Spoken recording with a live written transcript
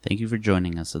Thank you for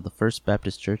joining us at the First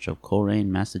Baptist Church of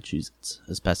Coleraine, Massachusetts,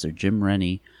 as Pastor Jim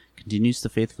Rennie continues to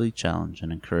faithfully challenge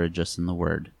and encourage us in the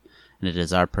Word. And it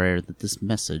is our prayer that this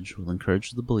message will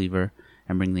encourage the believer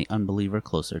and bring the unbeliever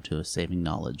closer to a saving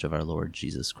knowledge of our Lord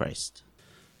Jesus Christ.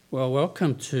 Well,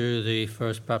 welcome to the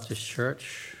First Baptist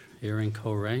Church here in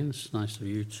Coleraine. It's nice of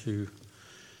you to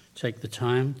take the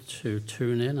time to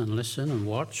tune in and listen and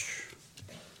watch.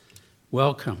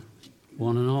 Welcome,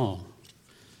 one and all.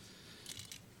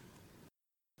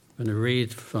 I'm going to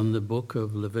read from the book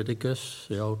of Leviticus,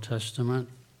 the Old Testament,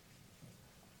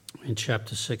 in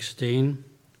chapter 16.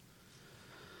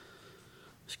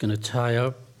 It's going to tie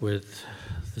up with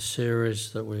the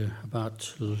series that we're about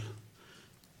to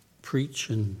preach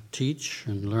and teach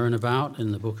and learn about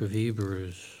in the book of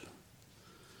Hebrews.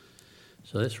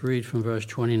 So let's read from verse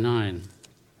 29.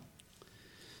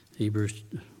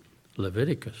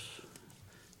 Leviticus,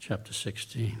 chapter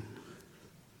 16.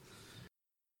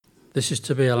 This is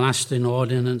to be a lasting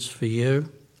ordinance for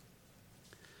you.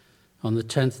 On the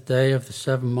 10th day of the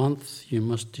 7th month, you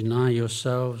must deny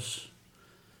yourselves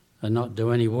and not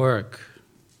do any work,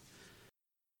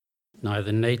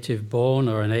 neither native born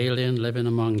or an alien living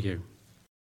among you.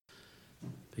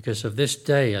 Because of this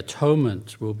day,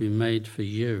 atonement will be made for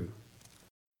you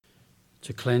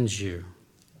to cleanse you.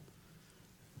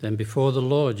 Then before the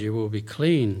Lord you will be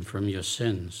clean from your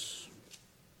sins,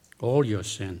 all your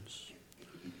sins.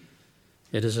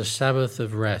 It is a Sabbath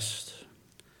of rest,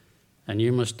 and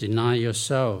you must deny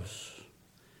yourselves.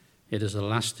 It is a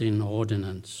lasting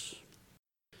ordinance.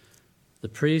 The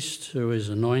priest who is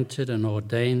anointed and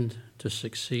ordained to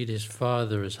succeed his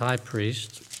father as high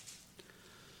priest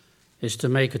is to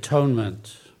make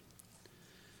atonement.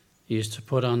 He is to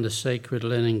put on the sacred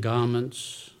linen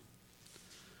garments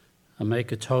and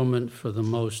make atonement for the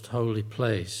most holy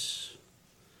place,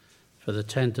 for the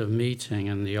tent of meeting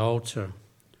and the altar,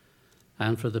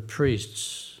 and for the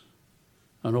priests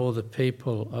and all the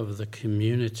people of the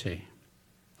community.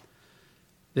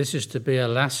 This is to be a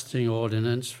lasting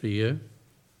ordinance for you.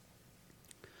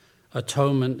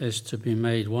 Atonement is to be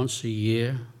made once a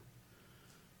year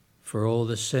for all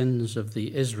the sins of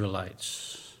the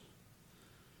Israelites.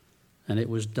 And it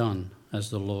was done as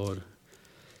the Lord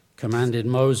commanded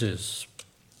Moses.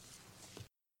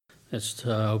 Let's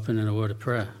open in a word of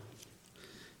prayer.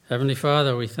 Heavenly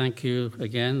Father, we thank you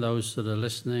again, those that are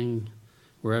listening,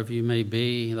 wherever you may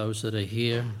be, those that are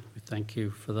here. We thank you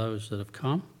for those that have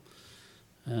come.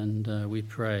 And we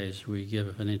pray as we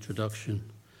give an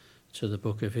introduction to the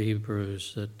book of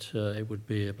Hebrews that it would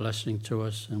be a blessing to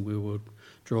us and we would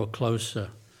draw closer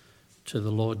to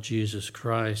the Lord Jesus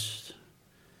Christ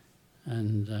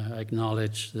and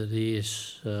acknowledge that he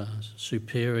is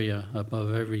superior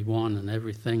above everyone and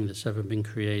everything that's ever been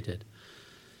created.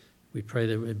 We pray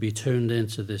that we'd be tuned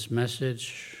into this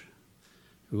message,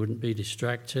 we wouldn't be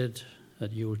distracted,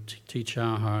 that you would teach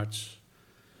our hearts.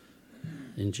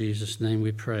 In Jesus' name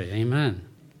we pray. Amen.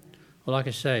 Well, like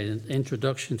I say, an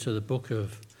introduction to the book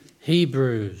of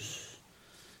Hebrews,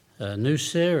 a new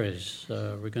series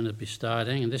we're going to be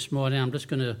starting. And this morning I'm just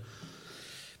going to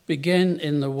begin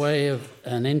in the way of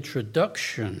an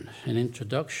introduction.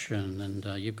 And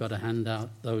you've got a handout,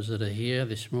 those that are here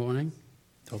this morning.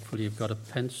 Hopefully you've got a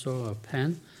pencil or a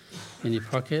pen in your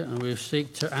pocket, and we'll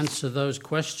seek to answer those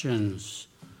questions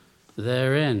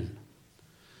therein.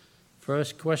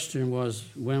 First question was,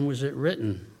 when was it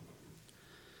written?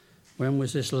 When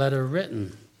was this letter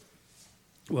written?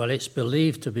 Well, it's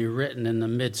believed to be written in the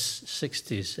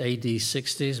mid-60s, AD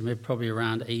 60s, maybe probably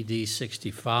around AD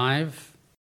 65.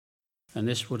 And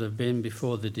this would have been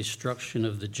before the destruction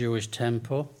of the Jewish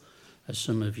temple, as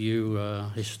some of you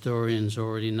historians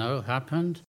already know,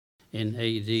 happened in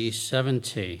AD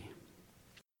 70,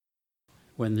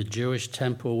 when the Jewish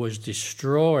temple was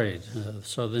destroyed.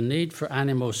 So the need for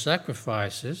animal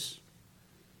sacrifices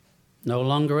no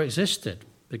longer existed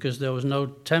because there was no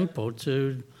temple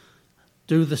to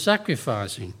do the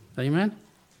sacrificing. Amen?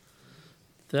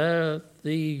 The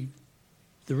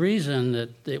reason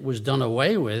that it was done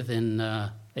away with in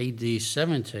AD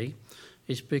 70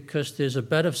 is because there's a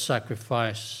bed of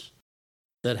sacrifice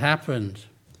that happened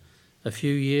a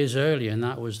few years earlier, and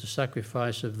that was the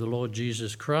sacrifice of the Lord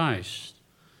Jesus Christ.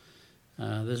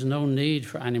 There's no need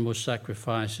for animal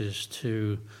sacrifices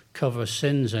to cover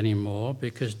sins anymore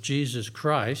because Jesus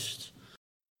Christ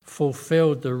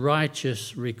fulfilled the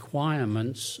righteous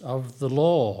requirements of the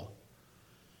law.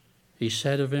 He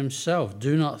said of himself,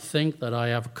 "Do not think that I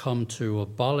have come to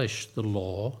abolish the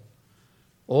law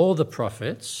or the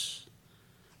prophets.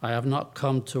 I have not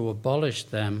come to abolish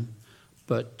them,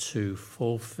 but to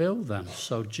fulfill them."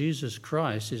 So Jesus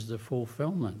Christ is the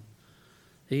fulfillment.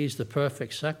 He's the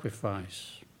perfect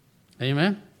sacrifice.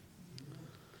 Amen?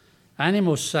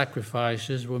 Animal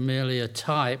sacrifices were merely a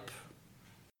type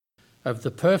of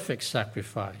the perfect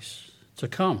sacrifice to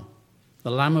come,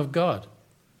 the Lamb of God,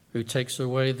 who takes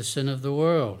away the sin of the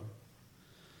world.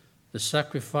 The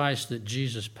sacrifice that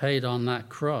Jesus paid on that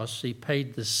cross, he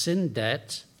paid the sin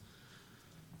debt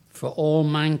for all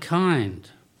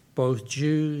mankind, both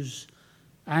Jews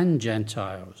and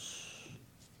Gentiles,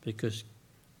 because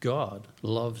God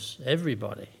loves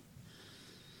everybody.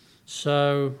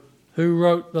 So, who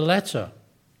wrote the letter?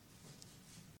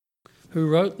 Who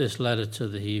wrote this letter to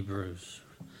the Hebrews?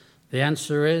 The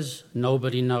answer is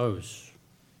nobody knows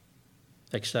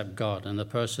except God and the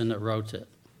person that wrote it.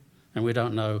 And we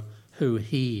don't know who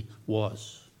he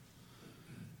was.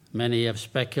 Many have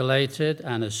speculated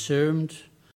and assumed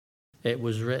it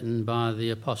was written by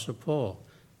the Apostle Paul.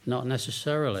 Not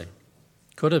necessarily.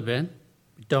 Could have been.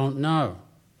 We don't know.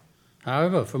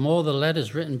 However, from all the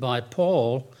letters written by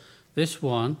Paul, this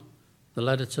one, the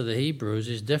letter to the Hebrews,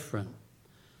 is different.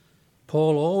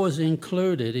 Paul always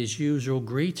included his usual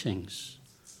greetings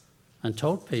and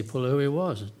told people who he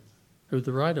was, who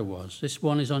the writer was. This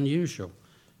one is unusual.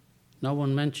 No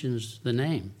one mentions the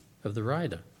name of the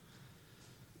writer.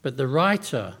 But the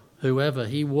writer, whoever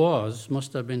he was,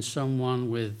 must have been someone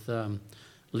with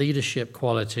leadership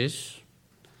qualities.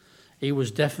 He was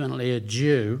definitely a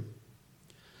Jew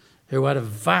who had a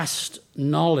vast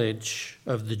knowledge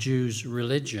of the Jews'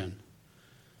 religion.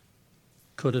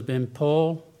 Could have been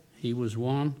Paul, he was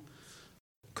one.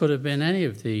 Could have been any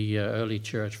of the early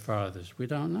church fathers, we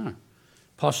don't know.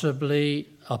 Possibly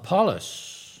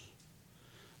Apollos,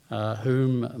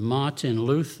 whom Martin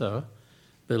Luther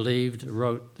believed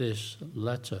wrote this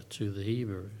letter to the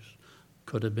Hebrews.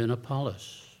 Could have been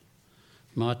Apollos.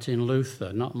 Martin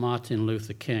Luther, not Martin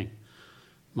Luther King.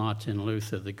 Martin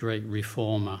Luther, the great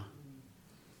reformer.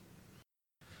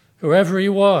 Whoever he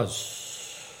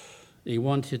was, he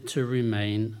wanted to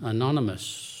remain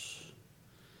anonymous.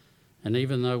 And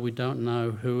even though we don't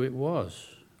know who it was,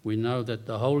 we know that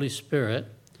the Holy Spirit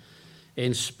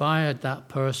inspired that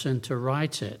person to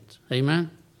write it. Amen?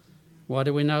 Why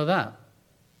do we know that?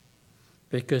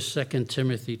 Because 2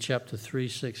 Timothy chapter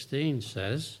 3:16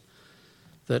 says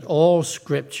that all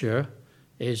Scripture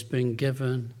is been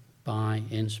given by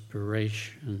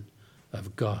inspiration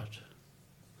of God.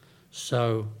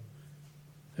 So,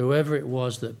 whoever it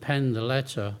was that penned the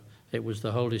letter, it was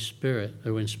the Holy Spirit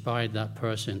who inspired that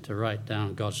person to write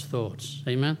down God's thoughts.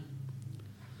 Amen?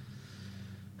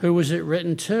 Who was it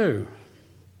written to?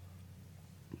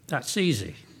 That's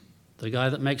easy. The guy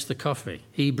that makes the coffee,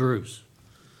 Hebrews.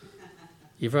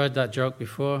 You've heard that joke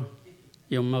before?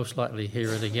 You'll most likely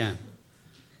hear it again,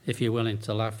 if you're willing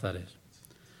to laugh, that is.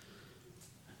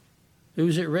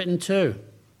 Who's it written to?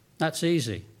 That's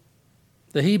easy.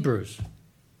 The Hebrews.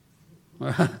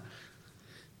 All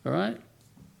right?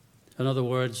 In other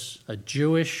words, a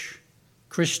Jewish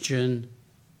Christian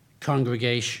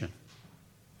congregation,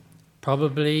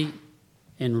 probably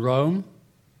in Rome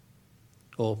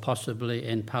or possibly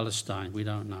in Palestine, we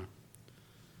don't know.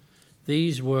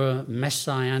 These were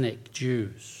Messianic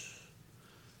Jews.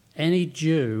 Any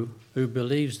Jew who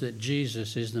believes that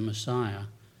Jesus is the Messiah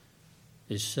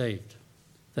is saved.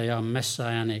 They are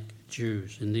Messianic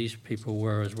Jews, and these people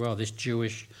were as well, this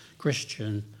Jewish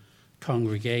Christian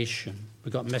congregation.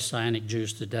 We've got Messianic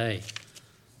Jews today,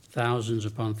 thousands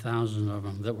upon thousands of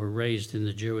them that were raised in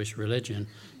the Jewish religion,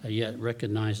 and yet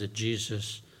recognize that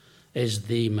Jesus is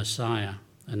the Messiah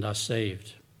and are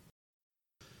saved.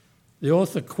 The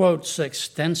author quotes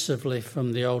extensively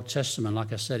from the Old Testament.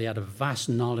 Like I said, he had a vast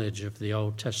knowledge of the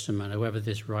Old Testament, whoever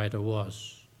this writer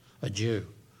was, a Jew.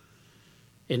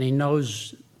 And he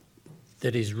knows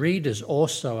that his readers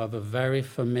also have a very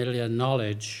familiar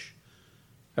knowledge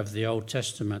of the Old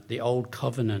Testament, the Old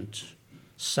Covenant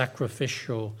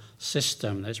sacrificial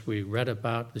system that we read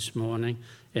about this morning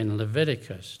in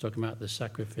Leviticus, talking about the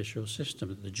sacrificial system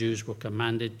that the Jews were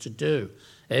commanded to do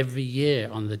every year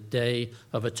on the Day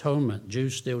of Atonement.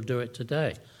 Jews still do it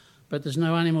today. But there's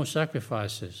no animal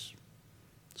sacrifices.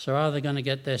 So how are they going to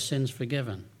get their sins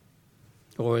forgiven?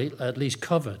 Or at least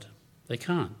covered? They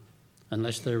can't,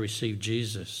 unless they receive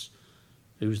Jesus,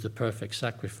 who's the perfect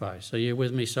sacrifice. Are you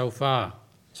with me so far?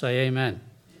 Say amen.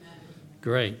 Amen.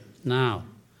 Great. Now,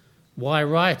 why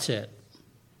write it?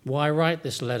 Why write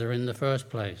this letter in the first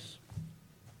place?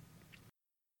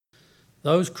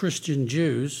 Those Christian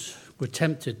Jews were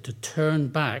tempted to turn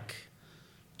back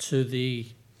to the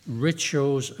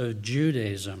rituals of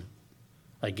Judaism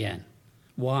again.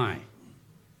 Why?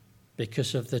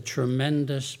 Because of the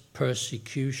tremendous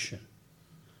persecution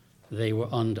they were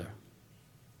under.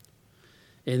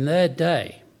 In their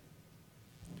day,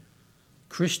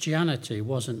 Christianity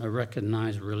wasn't a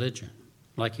recognized religion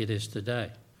like it is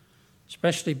today,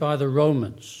 especially by the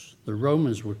Romans. The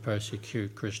Romans would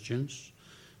persecute Christians.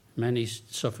 Many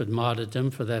suffered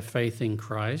martyrdom for their faith in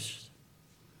Christ,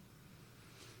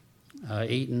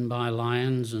 eaten by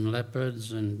lions and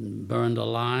leopards and burned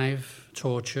alive,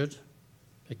 tortured,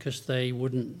 because they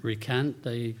wouldn't recant.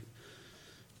 They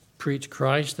preached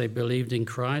Christ, they believed in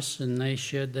Christ, and they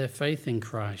shared their faith in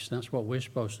Christ. That's what we're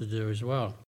supposed to do as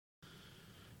well.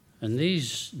 And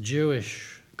these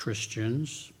Jewish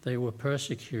Christians, they were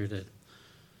persecuted,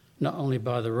 not only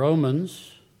by the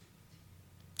Romans,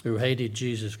 who hated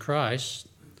Jesus Christ,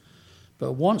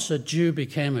 but once a Jew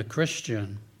became a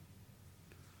Christian,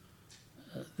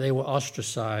 they were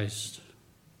ostracized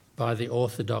by the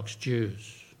Orthodox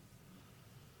Jews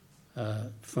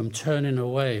from turning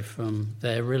away from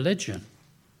their religion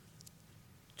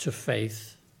to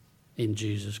faith in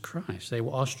Jesus Christ. They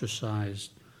were ostracized.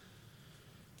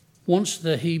 Once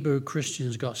the Hebrew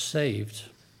Christians got saved,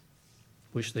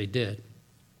 which they did,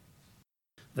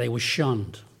 they were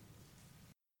shunned.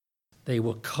 They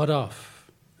were cut off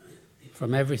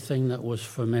from everything that was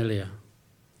familiar,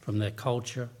 from their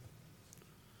culture,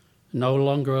 no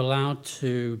longer allowed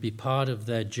to be part of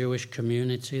their Jewish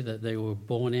community that they were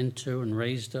born into and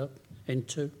raised up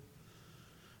into.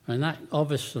 And that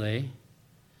obviously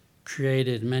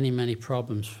created many, many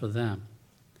problems for them,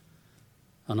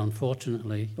 and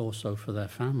unfortunately also for their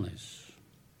families.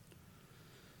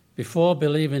 Before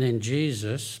believing in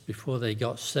Jesus, before they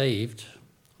got saved,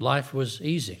 life was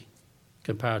easy,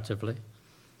 comparatively,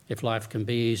 if life can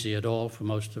be easy at all for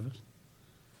most of us.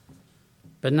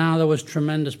 But now there was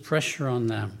tremendous pressure on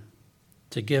them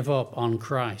to give up on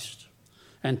Christ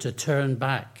and to turn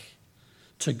back,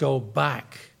 to go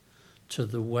back to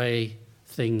the way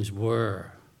things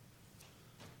were.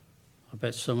 I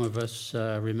bet some of us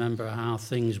remember how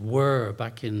things were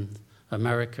back in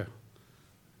America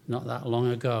not that long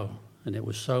ago, and it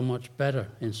was so much better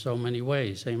in so many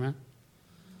ways, amen?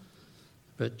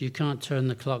 But you can't turn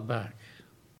the clock back.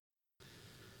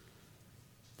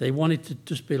 They wanted to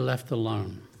just be left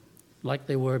alone, like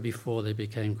they were before they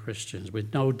became Christians,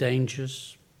 with no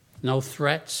dangers, no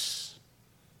threats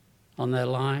on their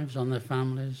lives, on their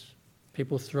families,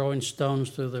 people throwing stones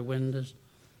through their windows,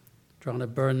 trying to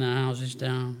burn their houses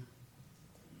down,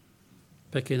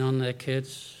 picking on their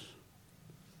kids,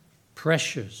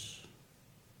 pressures,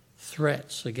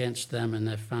 threats against them and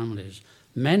their families.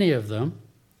 Many of them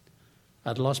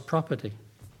had lost property.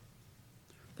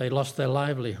 They lost their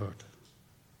livelihood.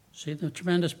 See the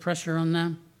tremendous pressure on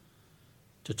them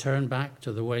to turn back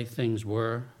to the way things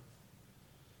were.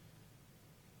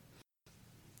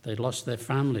 They lost their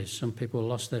families. Some people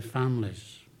lost their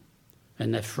families.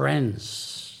 And their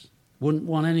friends wouldn't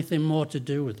want anything more to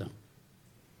do with them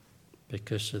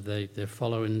because they're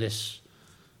following this,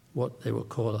 what they would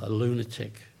call a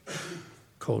lunatic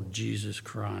called Jesus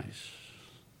Christ.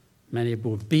 Many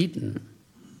were beaten.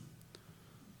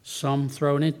 Some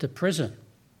thrown into prison.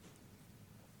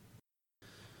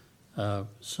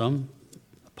 Some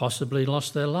possibly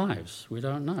lost their lives. We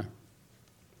don't know.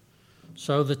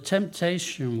 So the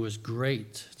temptation was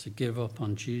great to give up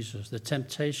on Jesus. The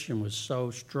temptation was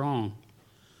so strong.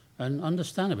 And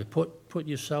understandably, put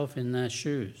yourself in their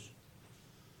shoes.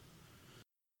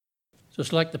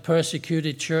 Just like the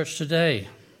persecuted church today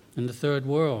in the third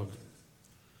world,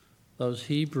 those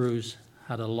Hebrews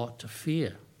had a lot to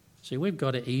fear. See, we've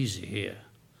got it easy here.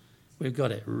 We've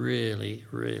got it really,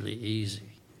 really easy.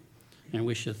 And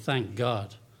we should thank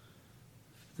God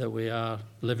that we are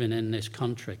living in this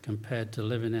country compared to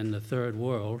living in the third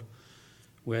world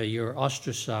where you're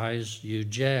ostracized, you're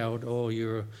jailed, or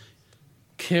you're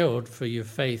killed for your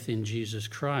faith in Jesus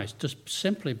Christ, just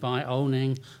simply by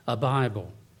owning a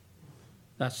Bible.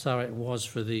 That's how it was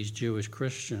for these Jewish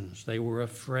Christians. They were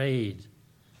afraid.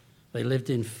 They lived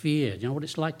in fear. You know what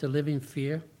it's like to live in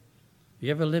fear?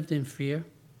 You ever lived in fear?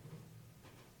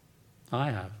 I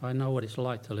have. I know what it's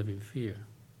like to live in fear.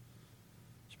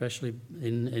 Especially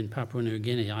in Papua New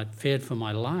Guinea. I feared for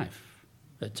my life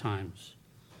at times.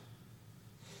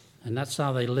 And that's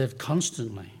how they lived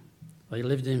constantly. They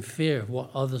lived in fear of what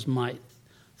others might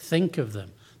think of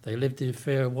them. They lived in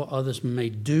fear of what others may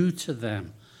do to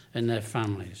them and their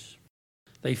families.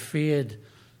 They feared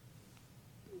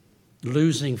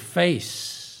losing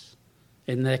face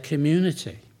in their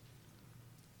community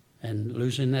and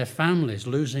losing their families,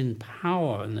 losing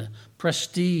power and the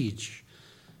prestige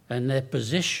and their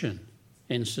position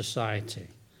in society.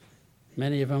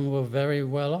 Many of them were very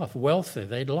well off, wealthy.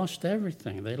 They'd lost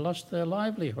everything. They lost their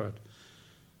livelihood,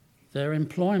 their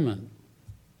employment.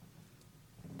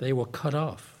 They were cut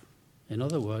off. In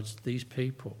other words, these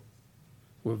people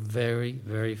were very,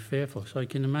 very fearful. So you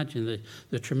can imagine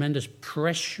the tremendous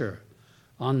pressure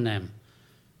on them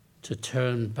to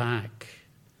turn back.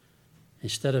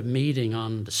 Instead of meeting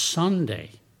on the Sunday,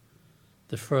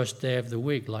 the first day of the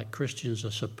week, like Christians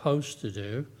are supposed to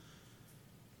do,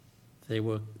 they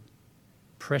were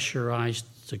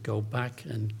pressurized to go back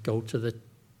and go to the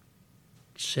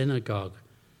synagogue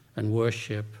and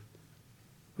worship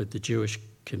with the Jewish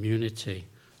community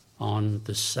on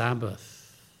the Sabbath.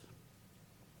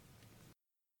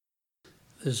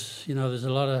 There's a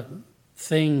lot of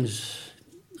things,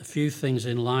 a few things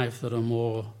in life that are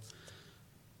more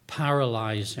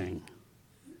paralyzing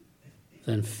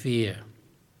than fear.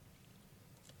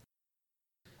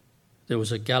 There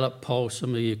was a Gallup poll,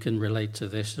 some of you can relate to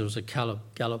this, there was a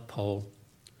Gallup poll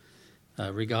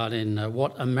regarding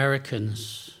what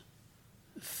Americans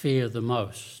fear the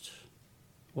most.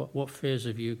 What fears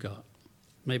have you got?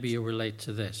 Maybe you relate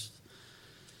to this.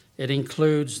 It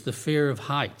includes the fear of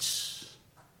heights.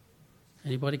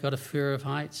 Anybody got a fear of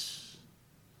heights?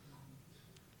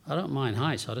 I don't mind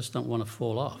heights, I just don't want to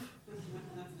fall off.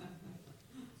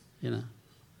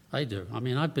 I do. I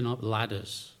mean, I've been up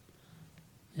ladders.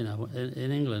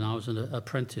 In England, I was an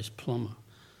apprentice plumber.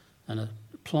 And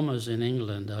plumbers in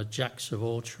England are jacks of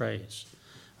all trades.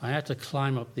 I had to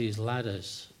climb up these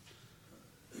ladders.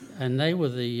 And they were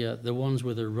the ones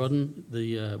with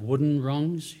the wooden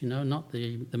rungs, not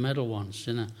the metal ones,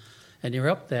 And you're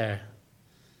up there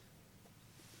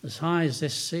as high as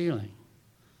this ceiling,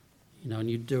 and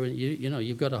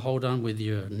you've got to hold on with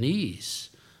your knees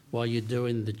while you're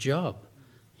doing the job,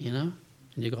 and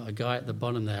you've got a guy at the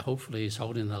bottom there, hopefully he's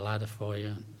holding the ladder for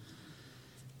you.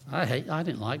 I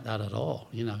didn't like that at all,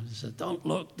 He said, don't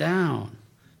look down,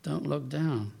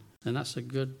 and that's a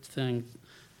good thing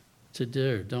to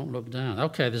do, don't look down.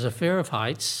 Okay, there's a fear of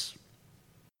heights,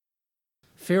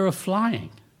 fear of flying.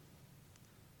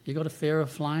 You got a fear of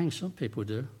flying? Some people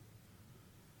do.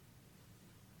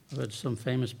 I've heard some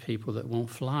famous people that won't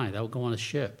fly. They'll go on a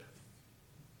ship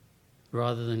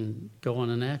rather than go on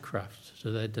an aircraft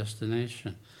to their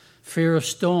destination. Fear of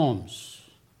storms.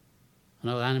 I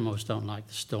know animals don't like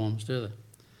the storms, do they?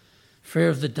 Fear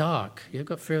of the dark. You've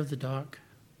got fear of the dark?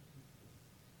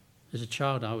 As a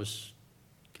child,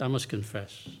 I must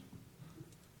confess,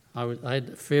 I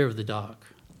had fear of the dark.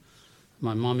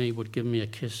 My mommy would give me a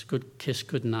kiss,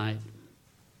 good night.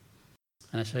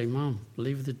 And I say, Mom,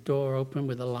 leave the door open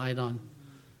with the light on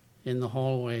in the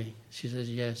hallway. She says,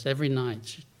 yes, every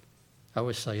night. I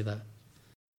always say that.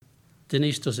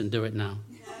 Denise doesn't do it now.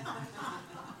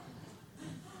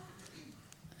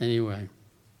 Anyway,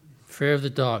 fear of the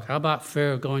dark. How about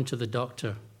fear of going to the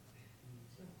doctor?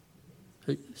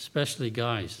 Especially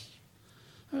guys.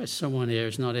 There's someone here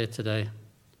who's not here today.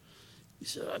 He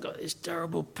said, I got this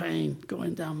terrible pain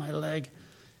going down my leg.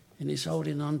 And he's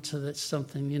holding on to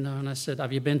something, and I said,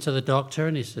 have you been to the doctor?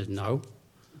 And he said, no.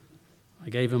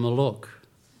 I gave him a look.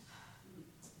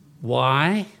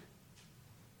 Why?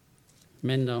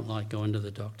 Men don't like going to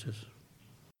the doctors.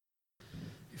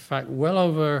 In fact,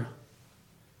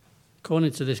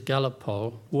 according to this Gallup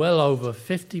poll, well over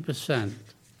 50%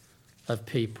 of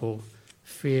people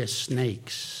fear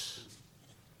snakes.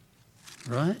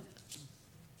 Right?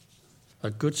 A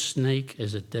good snake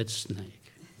is a dead snake.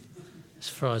 As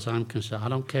far as I'm concerned, I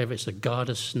don't care if it's a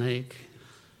garter snake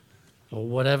or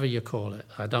whatever you call it.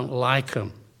 I don't like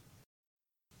them.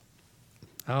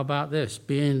 How about this?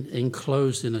 Being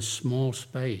enclosed in a small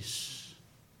space.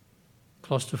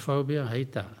 Claustrophobia, I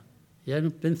hate that. You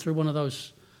ever been through one of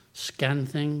those scan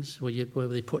things where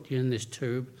they put you in this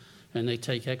tube and they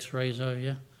take x-rays of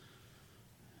you?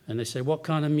 And they say, what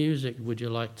kind of music would you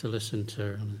like to listen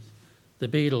to? The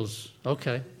Beatles.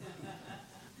 Okay.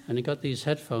 And you got these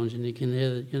headphones and you can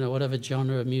hear, whatever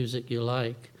genre of music you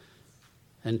like,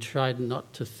 and try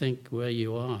not to think where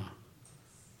you are.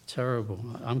 Terrible.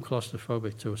 I'm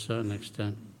claustrophobic to a certain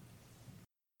extent.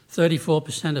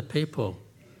 34% of people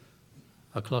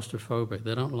are claustrophobic.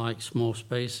 They don't like small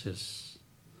spaces.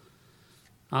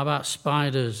 How about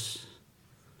spiders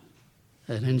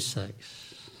and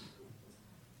insects?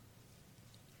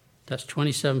 That's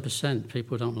 27%.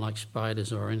 People don't like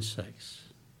spiders or insects.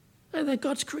 Hey, they're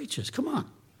God's creatures. Come on.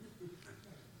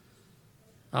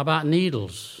 How about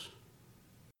needles?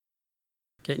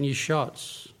 Getting you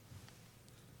shots.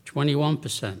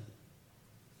 21%.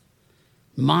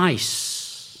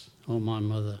 Mice. Oh, my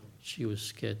mother. She was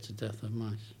scared to death of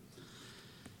mice.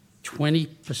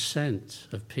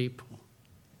 20% of people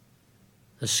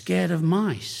are scared of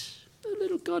mice. They're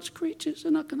little God's creatures.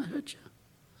 They're not going to hurt you.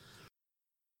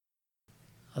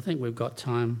 I think we've got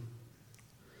time.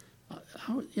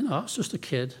 I was just a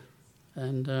kid,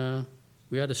 and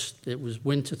It was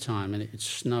winter time and it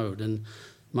snowed, and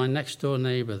my next door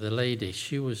neighbour, the lady,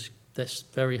 that's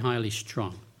very highly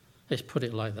strung. Let's put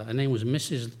it like that. Her name was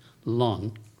Mrs.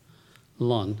 Lon,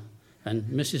 and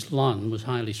Mrs. Lon was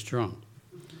highly strung.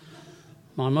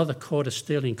 My mother caught her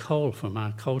stealing coal from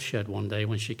our coal shed one day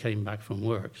when she came back from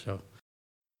work, so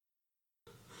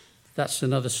that's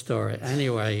another story.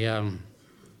 Anyway,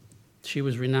 she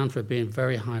was renowned for being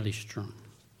very highly strung.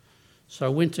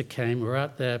 So winter came, we're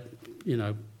out there,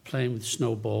 playing with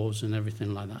snowballs and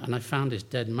everything like that, and I found this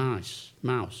dead mouse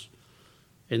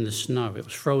in the snow. It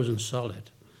was frozen solid.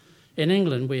 In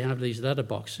England, we have these letter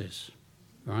boxes,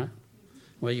 right,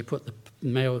 where you put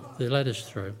the letters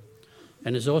through.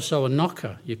 And there's also a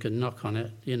knocker. You can knock on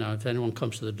it, if anyone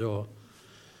comes to the door.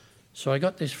 So I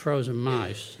got this frozen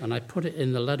mouse, and I put it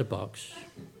in the letterbox,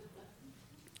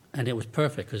 and it was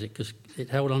perfect because it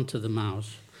held onto the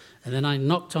mouse. And then I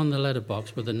knocked on the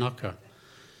letterbox with a knocker,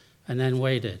 and then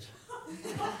waited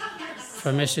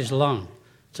for Mrs. Long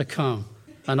to come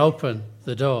and open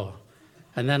the door.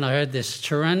 And then I heard this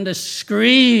tremendous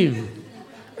scream.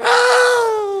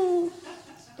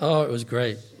 Oh, it was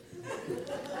great.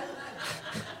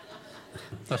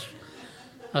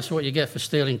 That's what you get for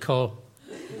stealing coal.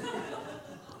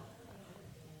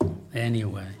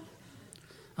 Anyway,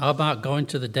 how about going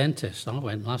to the dentist? I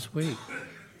went last week.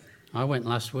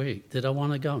 Did I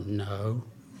want to go? No.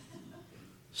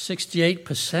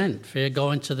 68% fear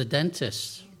going to the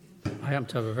dentist. I happen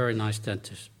to have a very nice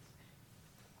dentist.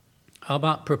 How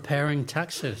about preparing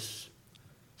taxes?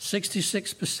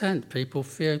 66% people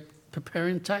fear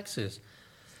preparing taxes.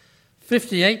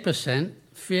 58%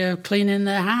 fear cleaning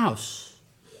their house.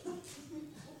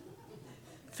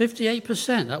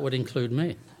 58%, that would include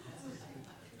me.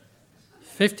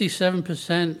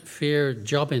 57% fear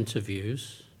job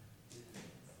interviews.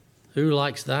 Who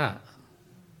likes that?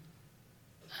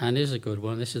 And here's a good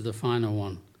one. This is the final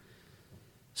one.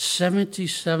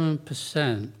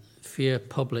 77% fear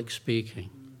public speaking.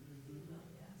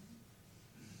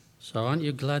 So aren't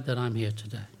you glad that I'm here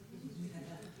today?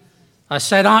 I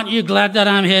said, aren't you glad that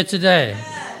I'm here today?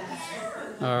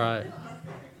 All right.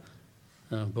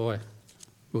 Oh, boy.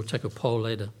 We'll take a poll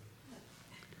later.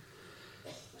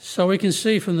 So we can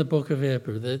see from the book of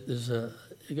Hebrew that there's a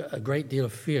great deal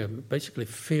of fear, basically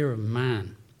fear of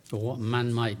man, or what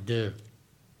man might do.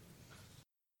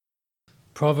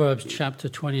 Proverbs chapter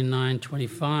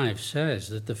 29-25 says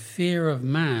that the fear of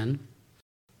man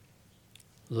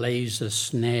lays a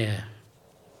snare,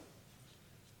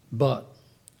 but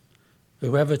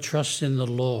whoever trusts in the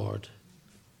Lord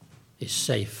is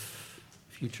safe.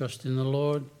 If you trust in the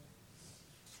Lord,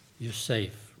 you're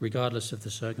safe, regardless of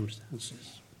the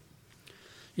circumstances.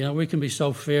 We can be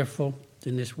so fearful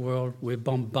in this world. We're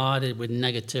bombarded with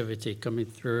negativity coming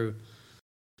through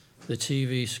the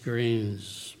TV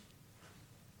screens.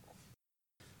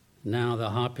 Now they're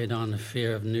harping on the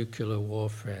fear of nuclear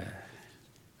warfare.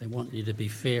 They want you to be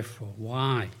fearful.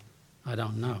 Why? I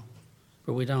don't know.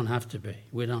 But we don't have to be.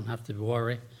 We don't have to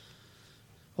worry.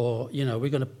 Or, we're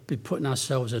going to be putting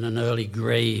ourselves in an early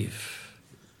grave.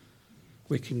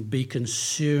 We can be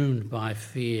consumed by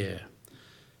fear.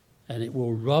 And it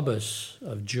will rob us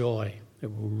of joy. It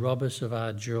will rob us of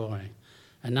our joy.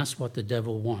 And that's what the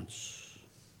devil wants.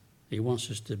 He wants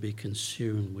us to be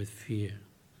consumed with fear.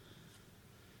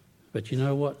 But you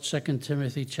know what 2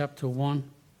 Timothy chapter 1,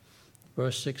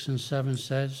 verse 6 and 7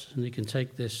 says? And you can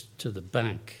take this to the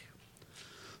bank.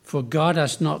 For God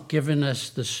has not given us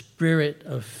the spirit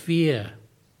of fear,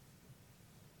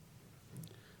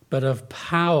 but of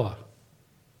power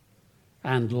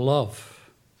and love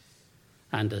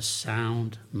and a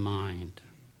sound mind.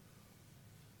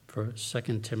 For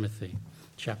 2 Timothy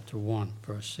chapter 1,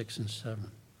 verse 6 and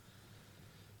 7.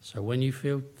 So when you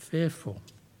feel fearful,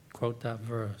 quote that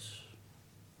verse.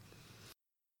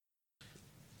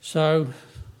 So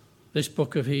this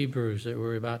book of Hebrews that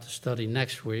we're about to study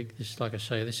next week, like I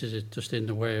say, this is just in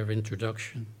the way of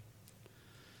introduction.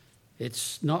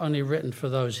 It's not only written for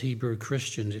those Hebrew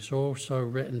Christians, it's also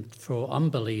written for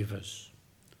unbelievers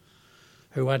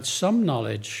who had some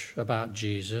knowledge about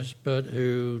Jesus, but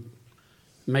who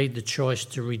made the choice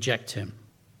to reject him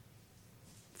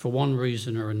for one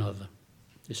reason or another.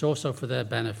 It's also for their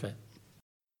benefit,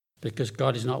 because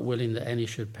God is not willing that any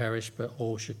should perish, but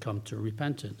all should come to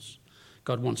repentance.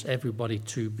 God wants everybody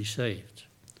to be saved.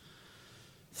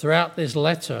 Throughout this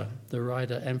letter, the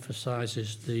writer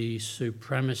emphasizes the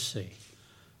supremacy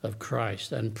of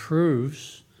Christ and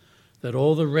proves that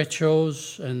all the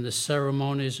rituals and the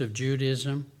ceremonies of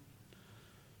Judaism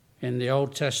in the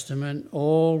Old Testament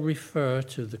all refer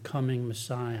to the coming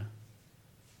Messiah.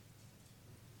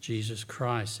 Jesus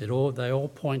Christ. They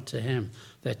all point to him.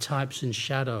 They're types and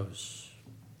shadows.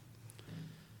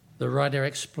 The writer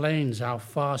explains how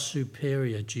far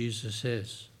superior Jesus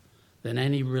is than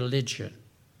any religion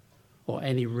or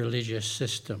any religious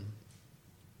system.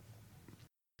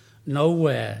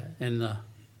 Nowhere in the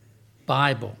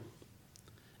Bible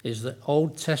is the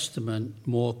Old Testament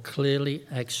more clearly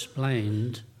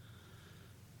explained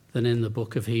than in the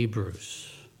book of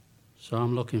Hebrews. So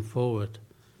I'm looking forward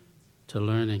to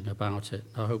learning about it.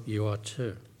 I hope you are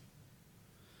too.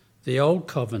 The Old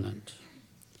Covenant,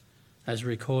 as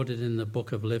recorded in the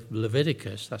book of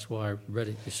Leviticus, that's why I read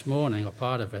it this morning, or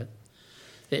part of it,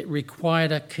 it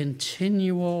required a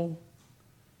continual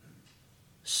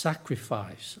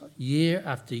sacrifice, year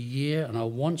after year, and a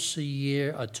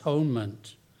once-a-year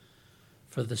atonement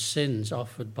for the sins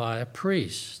offered by a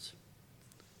priest.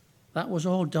 That was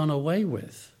all done away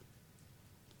with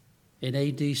in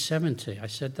AD 70. I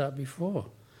said that before.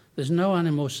 There's no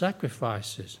animal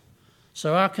sacrifices.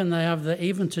 So how can they have that,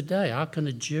 even today, how can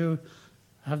a Jew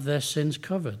have their sins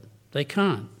covered? They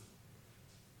can't.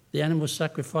 The animal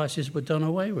sacrifices were done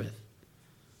away with.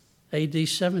 AD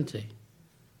 70.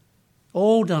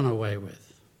 All done away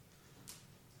with.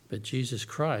 But Jesus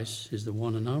Christ is the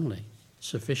one and only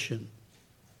sufficient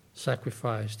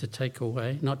sacrifice to take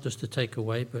away, not just to take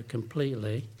away, but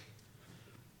completely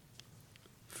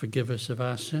forgive us of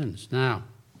our sins. Now,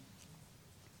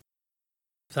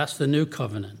 that's the new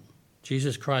covenant.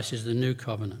 Jesus Christ is the new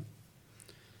covenant.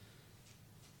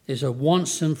 Is a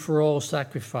once and for all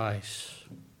sacrifice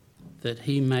that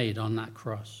he made on that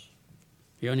cross.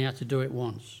 He only had to do it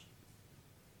once.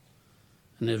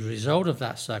 And as a result of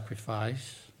that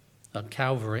sacrifice at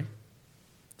Calvary,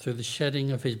 through the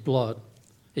shedding of his blood,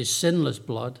 his sinless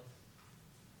blood,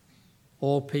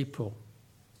 all people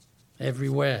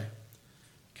everywhere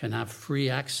can have free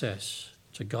access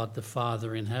to God the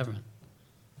Father in heaven.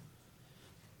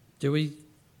 Do we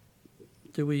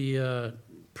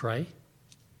pray?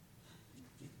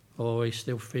 Or are we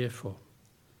still fearful?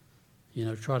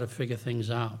 Try to figure things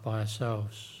out by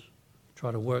ourselves.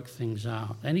 Try to work things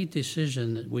out. Any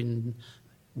decision that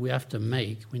we have to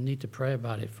make, we need to pray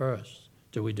about it first.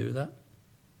 Do we do that?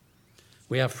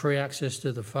 We have free access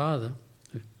to the Father,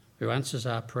 who answers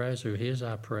our prayers, who hears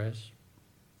our prayers.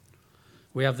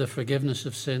 We have the forgiveness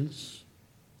of sins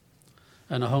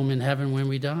and a home in heaven when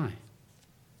we die,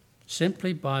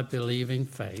 simply by believing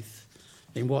faith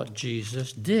in what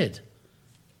Jesus did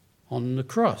on the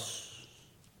cross.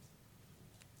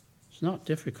 It's not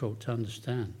difficult to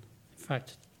understand. In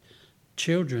fact,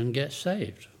 children get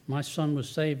saved. My son was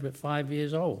saved at 5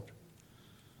 years old.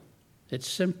 It's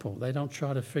simple. They don't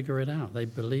try to figure it out. They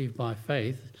believe by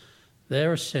faith.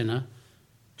 They're a sinner.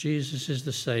 Jesus is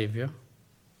the Savior.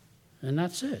 And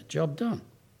that's it. Job done.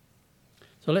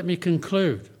 So let me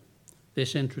conclude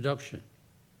this introduction.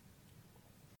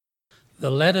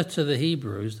 The letter to the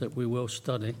Hebrews that we will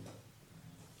study,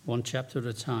 one chapter at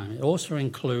a time, it also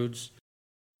includes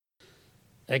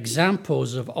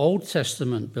examples of Old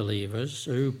Testament believers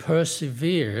who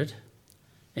persevered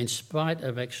in spite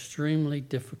of extremely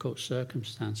difficult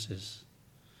circumstances.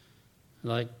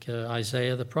 Like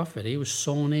Isaiah the prophet, he was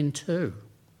sawn in two.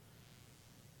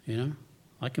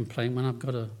 I complain when I've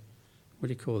got what do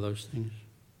you call those things?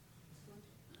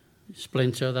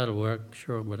 Splinter, that'll work,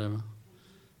 sure, whatever.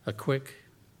 A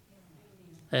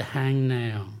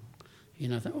hangnail.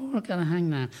 I've got a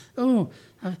hangnail. Oh,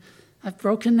 I've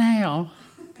broken a nail.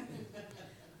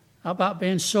 How about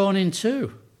being sawn in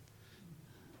two?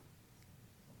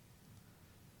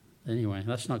 Anyway,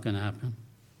 that's not going to happen.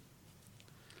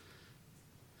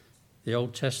 The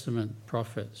Old Testament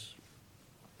prophets,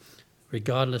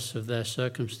 regardless of their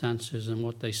circumstances and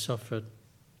what they suffered,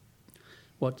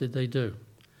 what did they do?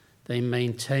 They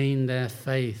maintained their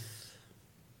faith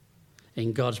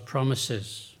in God's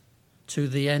promises to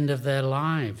the end of their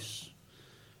lives.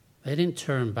 They didn't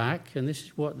turn back, and this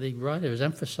is what the writer is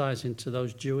emphasizing to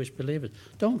those Jewish believers.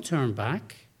 Don't turn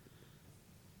back.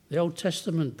 The Old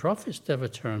Testament prophets never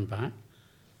turned back,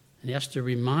 and he has to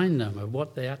remind them of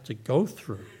what they had to go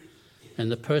through and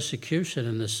the persecution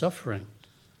and the suffering.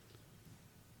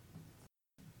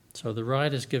 So the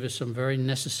writers give us some very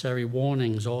necessary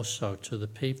warnings also to the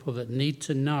people that need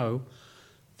to know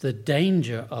the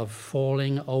danger of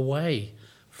falling away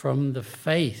from the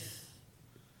faith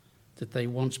that they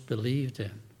once believed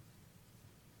in.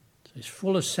 So it's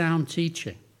full of sound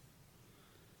teaching,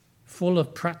 full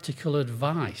of practical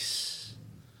advice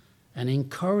and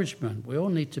encouragement. We all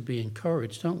need to be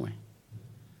encouraged, don't we,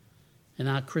 in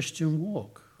our Christian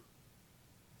walk.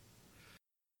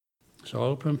 So I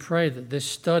hope and pray that this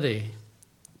study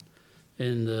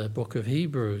in the book of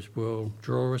Hebrews will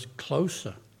draw us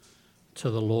closer to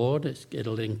the Lord.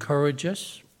 It'll encourage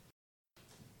us,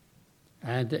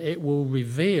 and it will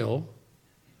reveal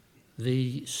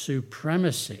the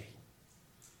supremacy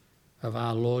of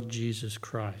our Lord Jesus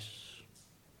Christ,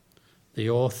 the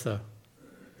author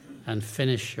and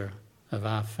finisher of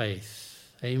our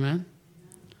faith. Amen?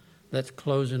 Let's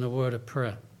close in a word of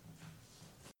prayer.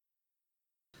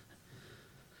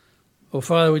 Oh,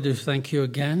 Father, we do thank you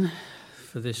again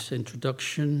for this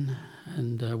introduction,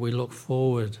 and we look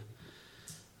forward,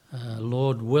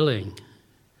 Lord willing,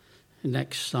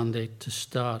 next Sunday to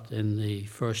start in the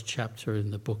first chapter in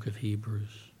the book of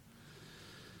Hebrews.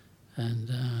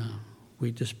 And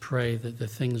we just pray that the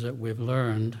things that we've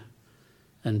learned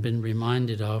and been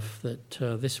reminded of, that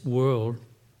this world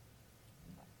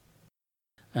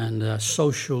and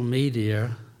social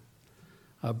media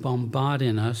are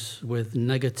bombarding us with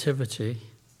negativity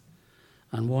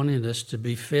and wanting us to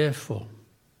be fearful.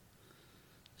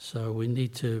 So we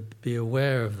need to be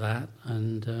aware of that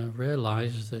and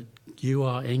realize that you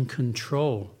are in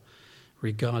control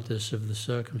regardless of the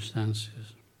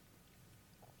circumstances.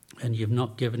 And you've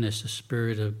not given us a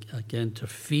spirit of, again, to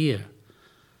fear.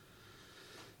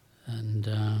 And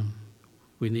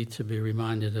we need to be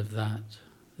reminded of that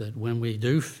when we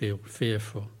do feel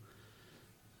fearful,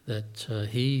 that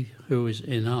he who is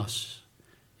in us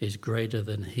is greater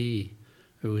than he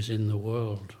who is in the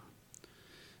world.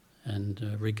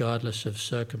 And regardless of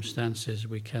circumstances,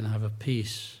 we can have a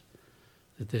peace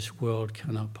that this world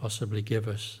cannot possibly give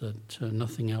us, that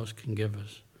nothing else can give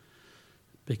us,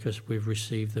 because we've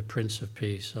received the Prince of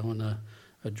Peace. I want to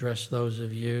address those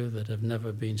of you that have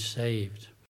never been saved.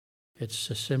 It's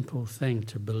a simple thing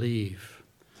to believe.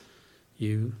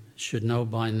 You should know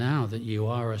by now that you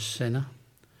are a sinner.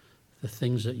 The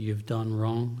things that you've done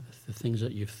wrong, the things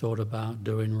that you've thought about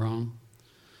doing wrong,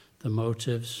 the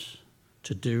motives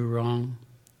to do wrong,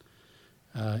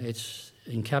 it's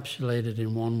encapsulated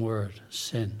in one word: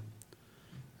 sin.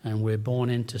 And we're born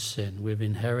into sin. We've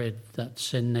inherited that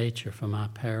sin nature from our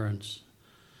parents.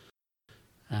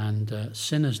 And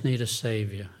sinners need a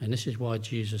Savior. And this is why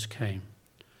Jesus came,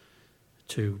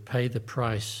 to pay the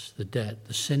price, the debt,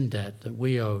 the sin debt that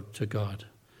we owe to God.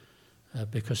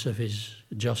 Because of his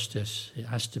justice, it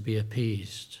has to be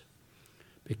appeased,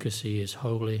 because he is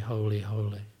holy, holy,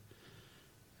 holy.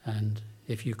 And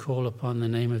if you call upon the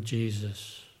name of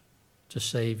Jesus to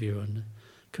save you and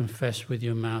confess with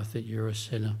your mouth that you're a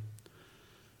sinner,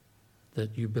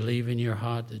 that you believe in your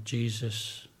heart that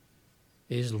Jesus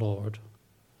is Lord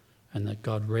and that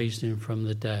God raised him from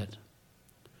the dead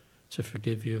to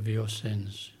forgive you of your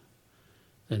sins,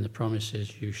 then the promise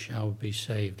is you shall be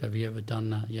saved. Have you ever done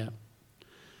that yet?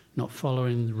 Not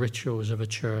following the rituals of a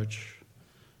church,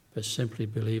 but simply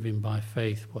believing by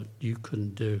faith what you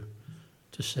couldn't do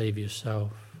to save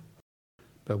yourself,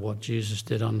 but what Jesus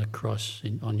did on the cross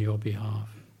on your behalf.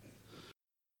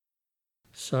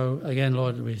 So again,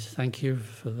 Lord, we thank you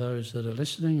for those that are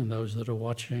listening and those that are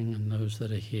watching and those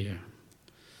that are here.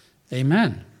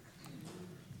 Amen.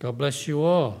 God bless you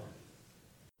all.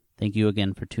 Thank you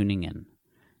again for tuning in.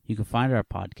 You can find our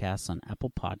podcasts on Apple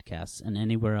Podcasts and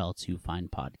anywhere else you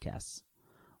find podcasts.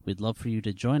 We'd love for you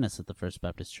to join us at the First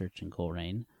Baptist Church in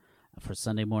Coleraine for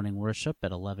Sunday morning worship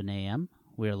at 11 a.m.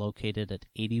 We are located at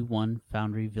 81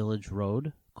 Foundry Village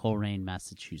Road, Coleraine,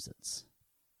 Massachusetts.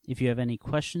 If you have any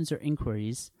questions or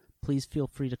inquiries, please feel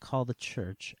free to call the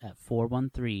church at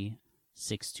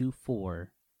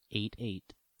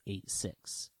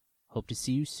 413-624-8886. Hope to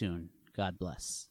see you soon. God bless.